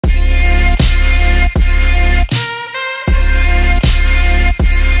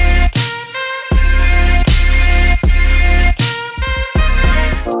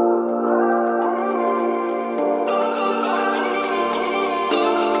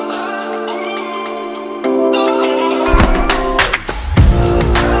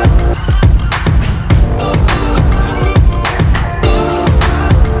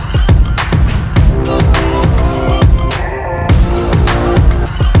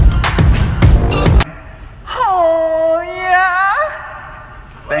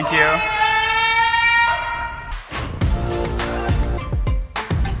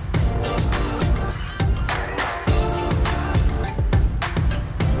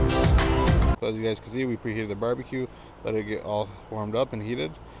So as you guys can see, we preheated the barbecue, let it get all warmed up and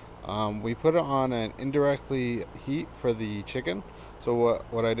heated. We put it on an indirectly heat for the chicken. So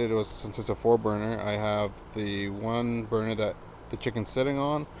what I did was, since it's a 4-burner, I have the one burner that the chicken's sitting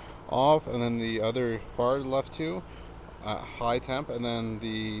on off, and then the other far left two at high temp, and then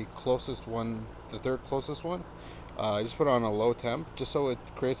the closest one, the third closest one, I just put it on a low temp, just so it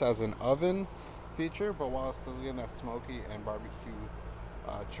creates as an oven feature, but while still getting that smoky and barbecue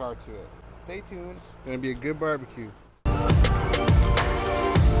char to it. Stay tuned. It's gonna be a good barbecue.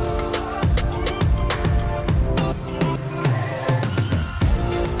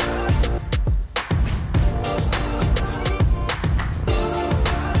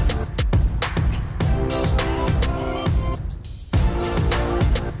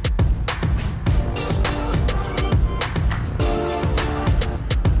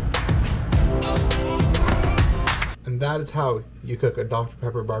 That is how you cook a Dr.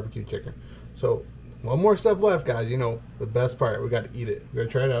 Pepper barbecue chicken. So one more step left, guys. You know, the best part, we got to eat it. We got to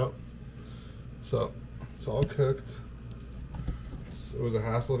try it out. So it's all cooked. So it was a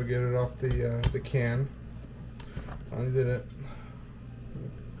hassle to get it off the can. Finally did it.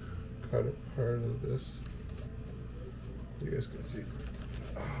 Cut a part of this. You guys can see.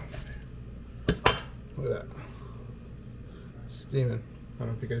 Oh, look at that. Steaming. I don't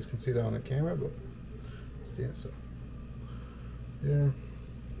know if you guys can see that on the camera, but it's steaming. So yeah,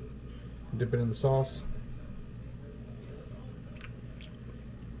 dip it in the sauce.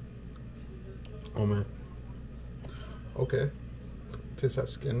 Oh man. Okay, taste that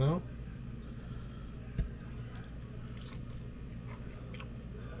skin now.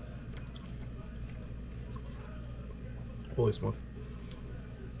 Holy smoke.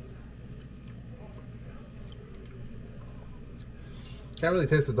 Can't really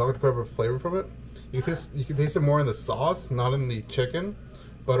taste the Dr. Pepper flavor from it. You can taste it more in the sauce, not in the chicken.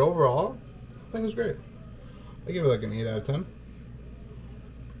 But overall, I think it was great. I give it like an 8 out of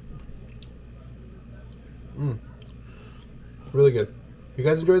 10. Really good. If you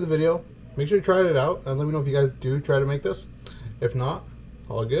guys enjoyed the video, make sure you try it out and let me know if you guys do try to make this. If not,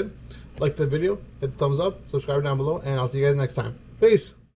 all good. Like the video, hit the thumbs up, subscribe down below, and I'll see you guys next time. Peace!